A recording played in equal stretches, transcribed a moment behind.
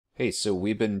Hey, so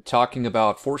we've been talking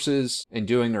about forces and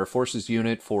doing our forces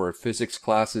unit for physics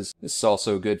classes. This is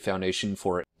also a good foundation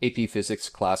for AP Physics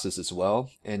classes as well.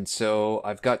 And so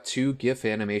I've got two GIF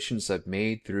animations I've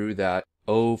made through that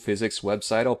Physics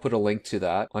website. I'll put a link to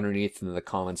that underneath in the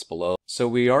comments below. So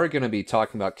we are going to be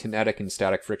talking about kinetic and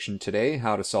static friction today,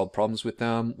 how to solve problems with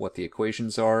them, what the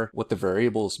equations are, what the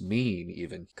variables mean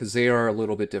even, because they are a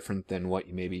little bit different than what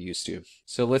you may be used to.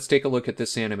 So let's take a look at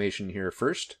this animation here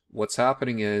first. What's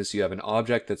happening is you have an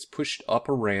object that's pushed up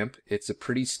a ramp. It's a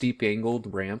pretty steep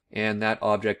angled ramp, and that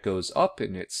object goes up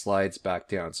and it slides back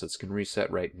down. So it's going to reset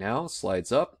right now,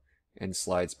 slides up, and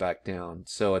slides back down.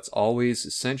 So it's always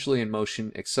essentially in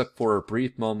motion except for a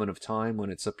brief moment of time when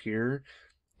it's up here,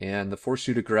 and the force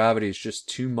due to gravity is just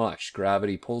too much.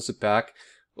 Gravity pulls it back,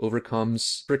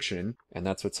 overcomes friction, and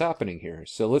that's what's happening here.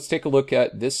 So let's take a look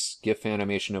at this GIF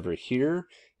animation over here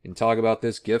and talk about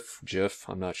this GIF,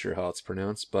 I'm not sure how it's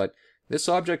pronounced, but this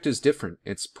object is different.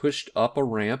 It's pushed up a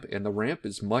ramp, and the ramp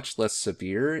is much less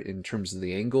severe in terms of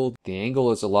the angle. The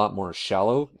angle is a lot more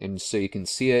shallow, and so you can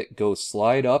see it go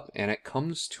slide up, and it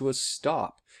comes to a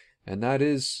stop. And that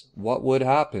is what would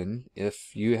happen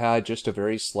if you had just a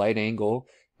very slight angle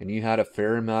and you had a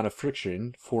fair amount of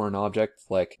friction for an object.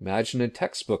 Like, imagine a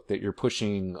textbook that you're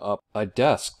pushing up a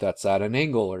desk that's at an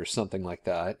angle or something like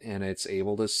that, and it's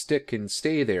able to stick and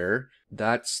stay there.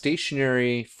 That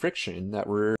stationary friction that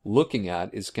we're looking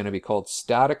at is going to be called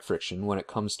static friction when it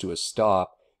comes to a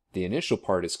stop. The initial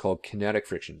part is called kinetic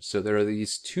friction. So there are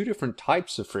these two different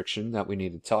types of friction that we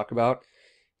need to talk about: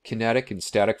 kinetic and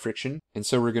static friction. And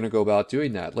so we're going to go about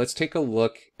doing that. Let's take a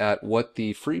look at what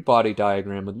the free body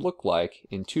diagram would look like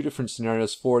in two different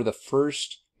scenarios for the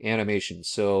first animation.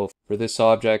 So for this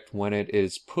object, when it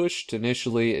is pushed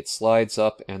initially, it slides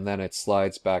up and then it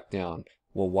slides back down.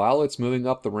 Well, while it's moving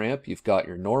up the ramp, you've got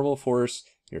your normal force,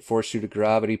 your force due to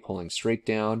gravity pulling straight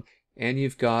down, and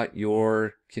you've got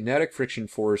your kinetic friction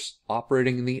force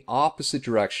operating in the opposite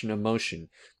direction of motion.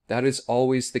 That is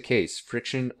always the case.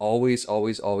 Friction always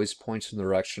points in the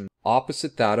direction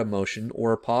opposite that of motion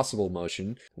or possible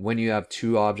motion when you have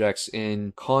two objects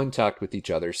in contact with each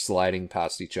other, sliding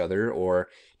past each other, or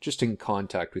just in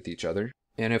contact with each other.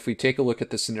 And if we take a look at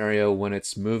the scenario when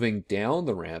it's moving down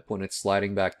the ramp, when it's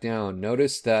sliding back down,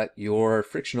 notice that your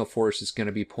frictional force is going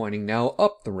to be pointing now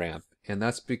up the ramp. And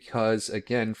that's because,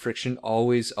 again, friction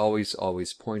always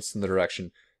points in the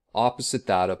direction opposite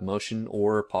that of motion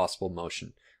or possible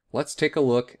motion. Let's take a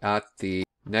look at the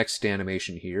next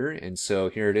animation here. And so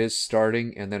here it is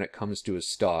starting, and then it comes to a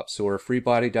stop. So our free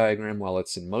body diagram while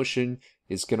it's in motion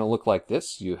is going to look like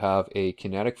this. You have a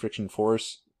kinetic friction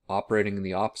force operating in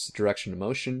the opposite direction of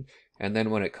motion, and then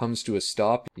when it comes to a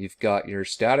stop, you've got your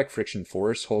static friction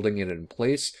force holding it in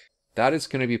place. That is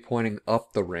going to be pointing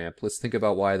up the ramp. Let's think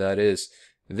about why that is.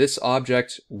 This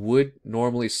object would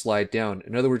normally slide down.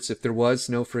 In other words, if there was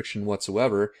no friction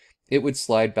whatsoever, it would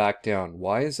slide back down.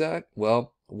 Why is that?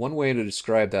 Well, one way to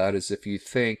describe that is if you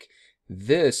think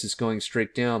this is going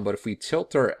straight down, but if we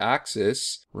tilt our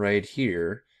axis right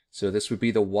here, so this would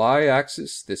be the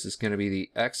y-axis, this is going to be the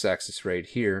x-axis right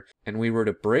here, and we were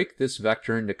to break this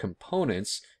vector into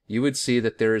components, you would see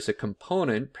that there is a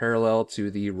component parallel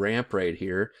to the ramp right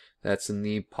here that's in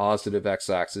the positive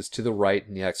x-axis to the right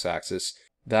in the x-axis.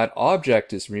 That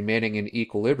object is remaining in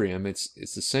equilibrium. It's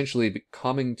essentially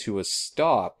coming to a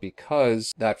stop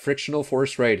because that frictional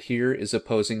force right here is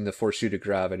opposing the force due to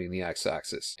gravity in the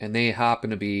x-axis, and they happen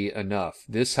to be enough.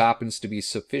 This happens to be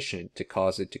sufficient to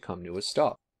cause it to come to a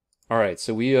stop. Alright,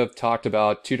 so we have talked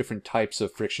about two different types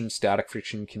of friction: static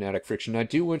friction, kinetic friction. I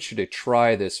do want you to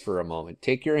try this for a moment.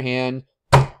 Take your hand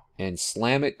and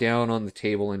slam it down on the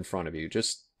table in front of you.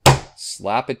 Just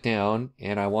slap it down,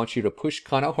 and I want you to push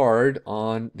kind of hard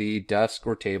on the desk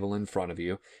or table in front of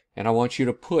you, and I want you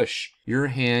to push your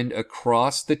hand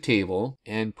across the table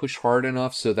and push hard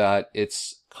enough so that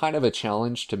it's kind of a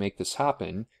challenge to make this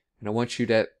happen. And I want you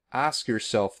to ask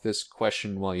yourself this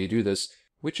question while you do this: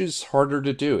 which is harder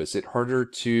to do? Is it harder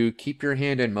to keep your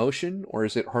hand in motion, or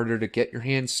is it harder to get your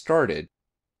hand started?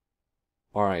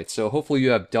 Alright, so hopefully you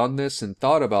have done this and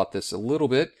thought about this a little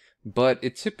bit. But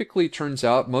it typically turns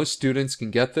out most students can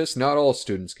get this. Not all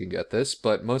students can get this,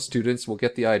 but most students will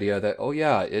get the idea that, oh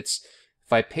yeah, if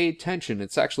I pay attention,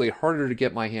 it's actually harder to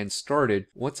get my hand started.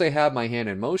 Once I have my hand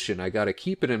in motion, I got to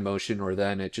keep it in motion, or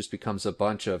then it just becomes a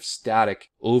bunch of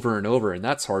static over and over, and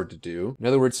that's hard to do. In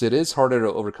other words, it is harder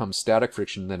to overcome static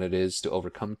friction than it is to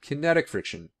overcome kinetic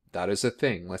friction. That is a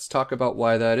thing. Let's talk about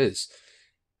why that is.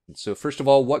 So first of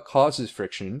all, what causes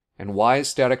friction, and why is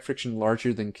static friction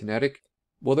larger than kinetic?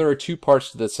 Well, there are two parts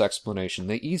to this explanation.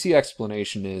 The easy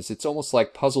explanation is it's almost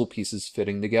like puzzle pieces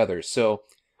fitting together. So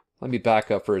let me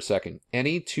back up for a second.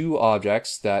 Any two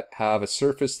objects that have a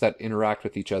surface that interact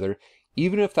with each other,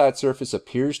 even if that surface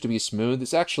appears to be smooth,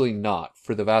 it's actually not.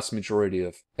 For the vast majority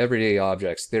of everyday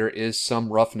objects, there is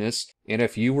some roughness, and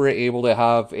if you were able to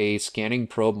have a scanning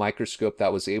probe microscope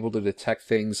that was able to detect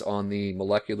things on the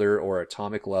molecular or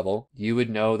atomic level, you would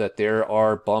know that there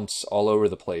are bumps all over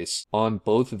the place on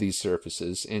both of these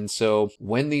surfaces. And so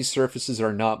when these surfaces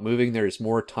are not moving, there's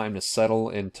more time to settle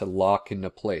and to lock into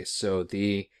place. So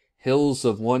the hills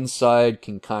of one side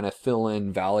can kind of fill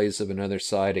in valleys of another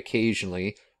side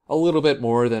occasionally, a little bit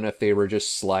more than if they were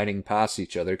just sliding past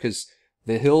each other, because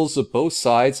the hills of both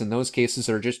sides in those cases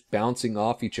are just bouncing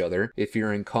off each other if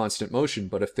you're in constant motion.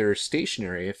 But if they're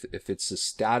stationary, if it's a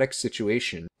static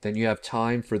situation, then you have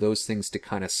time for those things to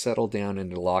kind of settle down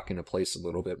and to lock into place a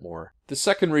little bit more. The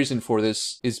second reason for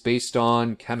this is based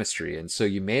on chemistry. And so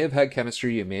you may have had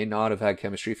chemistry, you may not have had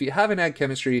chemistry. If you haven't had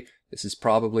chemistry, this is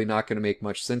probably not going to make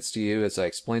much sense to you as I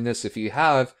explain this. If you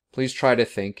have, please try to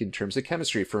think in terms of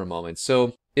chemistry for a moment.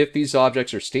 So if these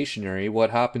objects are stationary, what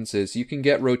happens is you can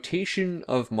get rotation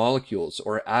of molecules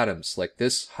or atoms. Like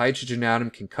this hydrogen atom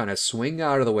can kind of swing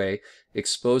out of the way,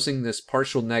 exposing this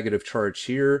partial negative charge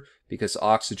here because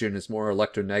oxygen is more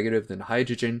electronegative than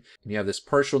hydrogen. And you have this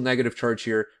partial negative charge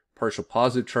here, partial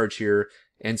positive charge here.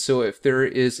 And so if there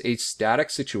is a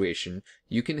static situation,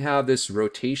 you can have this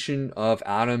rotation of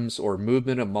atoms or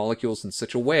movement of molecules in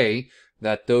such a way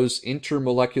that those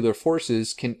intermolecular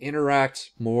forces can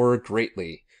interact more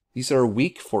greatly. These are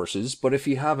weak forces, but if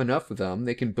you have enough of them,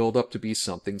 they can build up to be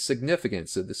something significant.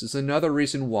 So this is another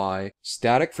reason why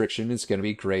static friction is going to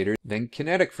be greater than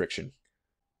kinetic friction.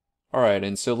 Alright,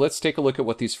 and so let's take a look at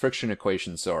what these friction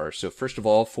equations are. So first of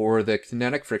all, for the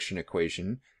kinetic friction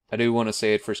equation, I do want to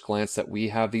say at first glance that we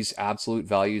have these absolute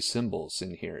value symbols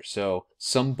in here. So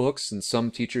some books and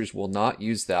some teachers will not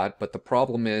use that, but the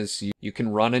problem is you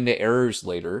can run into errors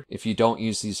later if you don't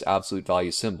use these absolute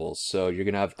value symbols. So you're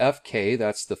going to have Fk,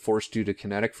 that's the force due to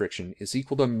kinetic friction, is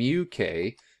equal to mu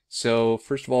k. So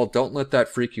first of all, don't let that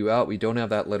freak you out. We don't have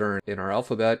that letter in our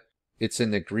alphabet. It's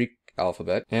in the Greek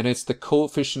alphabet, and it's the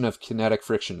coefficient of kinetic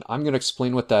friction. I'm going to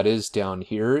explain what that is down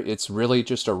here. It's really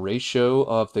just a ratio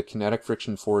of the kinetic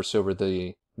friction force over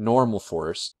the normal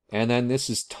force, and then this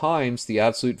is times the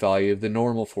absolute value of the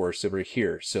normal force over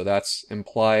here. So that's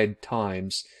implied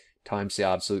times the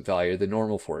absolute value of the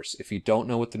normal force. If you don't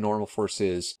know what the normal force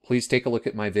is, please take a look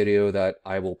at my video that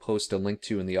I will post a link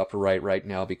to in the upper right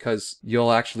now, because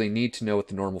you'll actually need to know what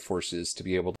the normal force is to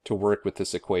be able to work with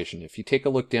this equation. If you take a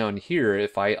look down here,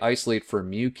 if I isolate for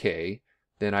mu k,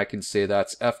 then I can say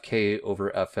that's Fk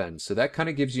over Fn. So that kind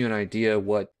of gives you an idea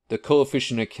what the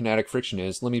coefficient of kinetic friction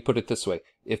is. Let me put it this way.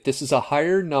 If this is a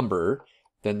higher number,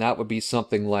 then that would be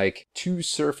something like two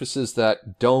surfaces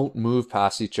that don't move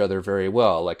past each other very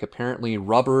well. Like apparently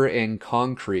rubber and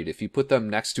concrete, if you put them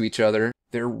next to each other,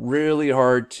 they're really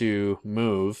hard to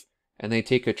move, and they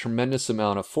take a tremendous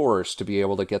amount of force to be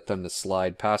able to get them to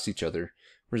slide past each other.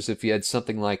 Whereas if you had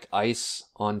something like ice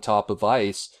on top of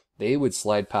ice, they would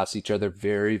slide past each other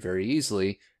very, very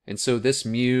easily. And so this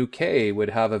mu k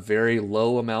would have a very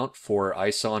low amount for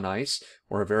ice on ice,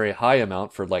 or a very high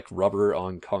amount for like rubber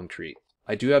on concrete.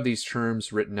 I do have these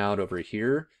terms written out over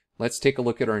here. Let's take a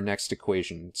look at our next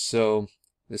equation. So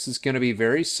this is going to be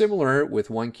very similar with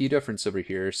one key difference over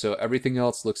here. So everything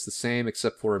else looks the same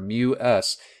except for mu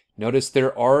s. Notice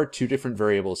there are two different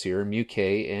variables here. Mu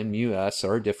k and mu s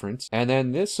are different. And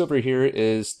then this over here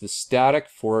is the static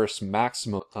force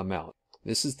maximum amount.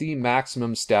 This is the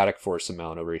maximum static force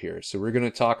amount over here. So we're going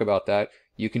to talk about that.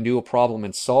 You can do a problem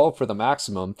and solve for the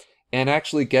maximum and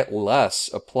actually get less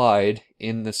applied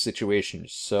in the situation.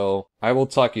 So I will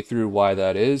talk you through why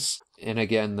that is. And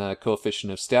again, the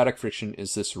coefficient of static friction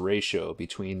is this ratio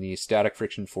between the static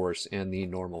friction force and the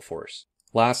normal force.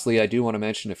 Lastly, I do want to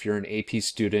mention, if you're an AP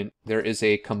student, there is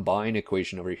a combine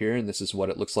equation over here, and this is what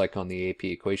it looks like on the AP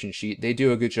equation sheet. They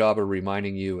do a good job of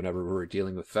reminding you whenever we're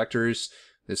dealing with vectors.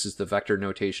 This is the vector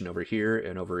notation over here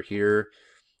and over here.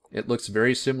 It looks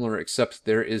very similar, except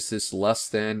there is this less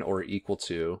than or equal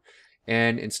to.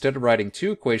 And instead of writing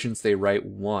two equations, they write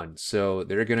one. So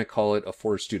they're going to call it a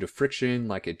force due to friction,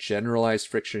 like a generalized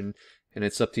friction. And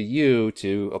it's up to you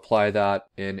to apply that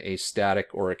in a static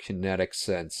or a kinetic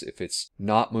sense, if it's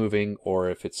not moving or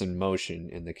if it's in motion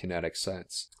in the kinetic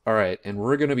sense. All right, and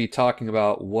we're going to be talking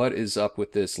about what is up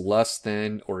with this less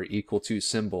than or equal to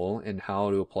symbol and how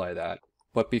to apply that.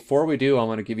 But before we do, I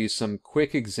want to give you some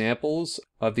quick examples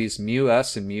of these mu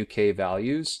s and mu k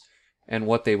values and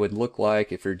what they would look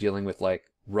like if you're dealing with like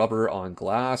rubber on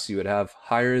glass. You would have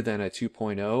higher than a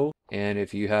 2.0, and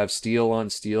if you have steel on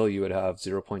steel, you would have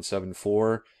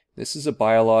 0.74. This is a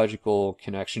biological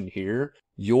connection here.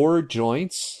 Your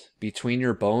joints between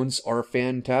your bones are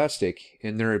fantastic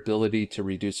in their ability to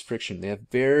reduce friction. They have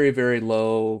very, very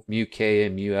low mu-K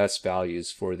and mu-S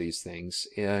values for these things.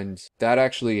 And that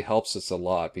actually helps us a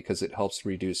lot because it helps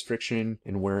reduce friction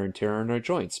and wear and tear on our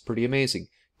joints. Pretty amazing.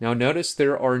 Now notice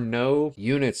there are no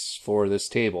units for this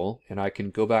table, and I can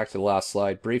go back to the last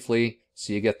slide briefly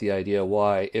so you get the idea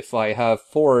why. If I have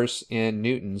force in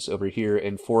newtons over here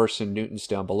and force in newtons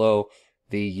down below,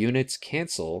 the units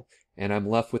cancel, and I'm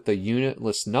left with a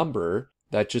unitless number.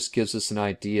 That just gives us an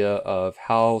idea of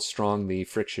how strong the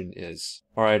friction is.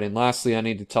 Alright, and lastly I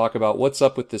need to talk about what's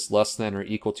up with this less than or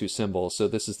equal to symbol. So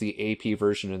this is the AP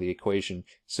version of the equation.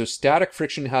 So static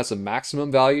friction has a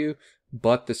maximum value,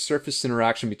 but the surface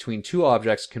interaction between two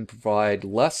objects can provide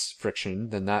less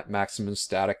friction than that maximum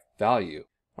static value.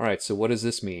 Alright, so what does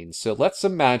this mean? So let's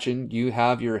imagine you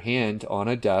have your hand on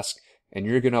a desk and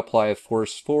you're going to apply a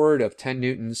force forward of 10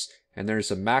 newtons and there's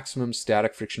a maximum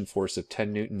static friction force of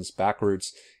 10 newtons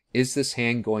backwards. Is this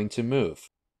hand going to move?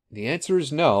 The answer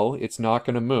is no, it's not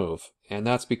going to move. And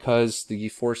that's because the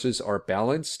forces are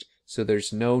balanced, so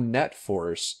there's no net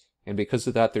force, and because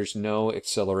of that there's no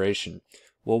acceleration.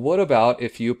 Well, what about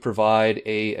if you provide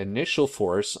an initial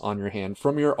force on your hand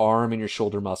from your arm and your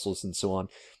shoulder muscles and so on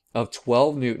of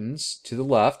 12 newtons to the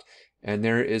left, and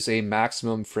there is a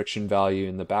maximum friction value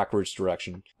in the backwards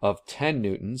direction of 10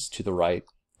 newtons to the right?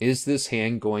 Is this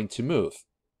hand going to move?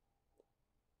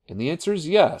 And the answer is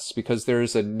yes, because there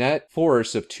is a net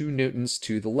force of 2 newtons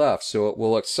to the left, so it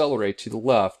will accelerate to the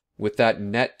left with that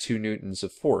net 2 newtons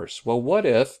of force. Well, what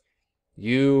if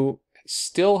you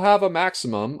still have a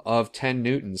maximum of 10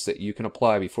 newtons that you can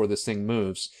apply before this thing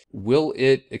moves? Will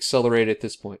it accelerate at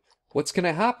this point? What's going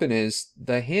to happen is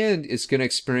the hand is going to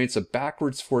experience a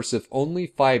backwards force of only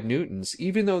 5 newtons,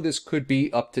 even though this could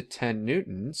be up to 10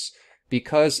 newtons,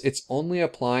 because it's only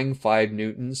applying 5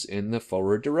 newtons in the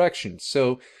forward direction.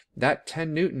 So that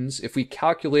 10 newtons, if we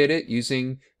calculate it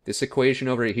using this equation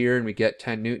over here and we get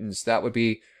 10 newtons, that would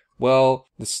be, well,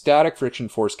 the static friction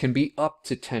force can be up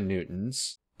to 10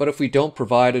 newtons. But if we don't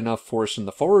provide enough force in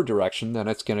the forward direction, then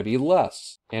it's going to be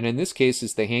less. And in this case,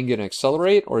 is the hand going to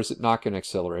accelerate or is it not going to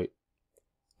accelerate?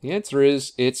 The answer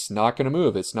is it's not going to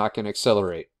move. It's not going to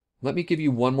accelerate. Let me give you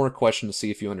one more question to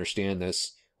see if you understand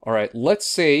this. All right, let's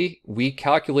say we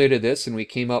calculated this and we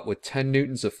came up with 10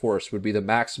 newtons of force would be the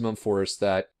maximum force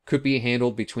that could be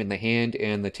handled between the hand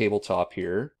and the tabletop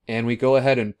here. And we go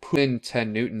ahead and put in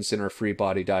 10 newtons in our free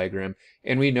body diagram,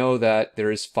 and we know that there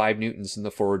is 5 newtons in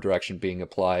the forward direction being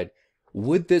applied.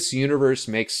 Would this universe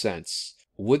make sense?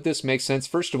 Would this make sense?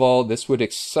 First of all, this would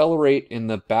accelerate in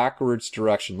the backwards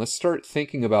direction. Let's start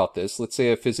thinking about this. Let's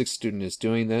say a physics student is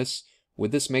doing this.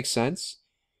 Would this make sense?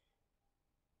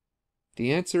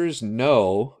 The answer is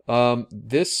no.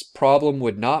 This problem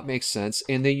would not make sense,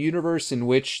 and the universe in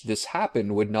which this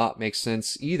happened would not make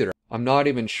sense either. I'm not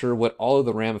even sure what all of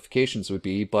the ramifications would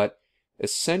be, but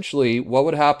essentially what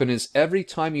would happen is every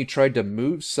time you tried to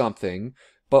move something,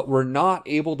 but were not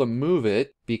able to move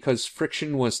it because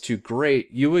friction was too great,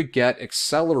 you would get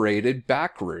accelerated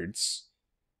backwards.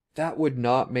 That would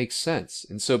not make sense.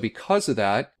 And so because of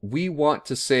that, we want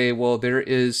to say, well, there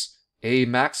is a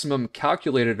maximum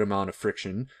calculated amount of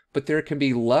friction, but there can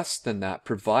be less than that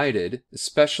provided,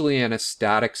 especially in a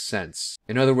static sense.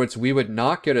 In other words, we would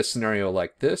not get a scenario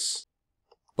like this,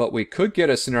 but we could get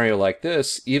a scenario like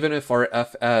this even if our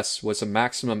Fs was a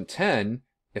maximum 10.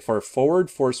 If our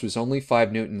forward force was only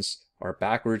 5 newtons, our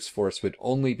backwards force would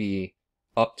only be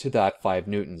up to that 5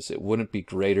 newtons. It wouldn't be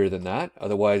greater than that.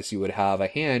 Otherwise, you would have a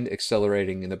hand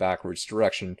accelerating in the backwards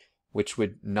direction, which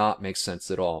would not make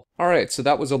sense at all. Alright, so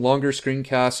that was a longer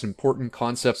screencast. Important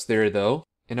concepts there though.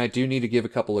 And I do need to give a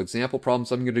couple example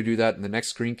problems. I'm going to do that in the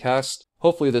next screencast.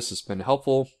 Hopefully this has been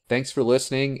helpful. Thanks for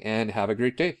listening and have a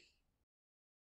great day.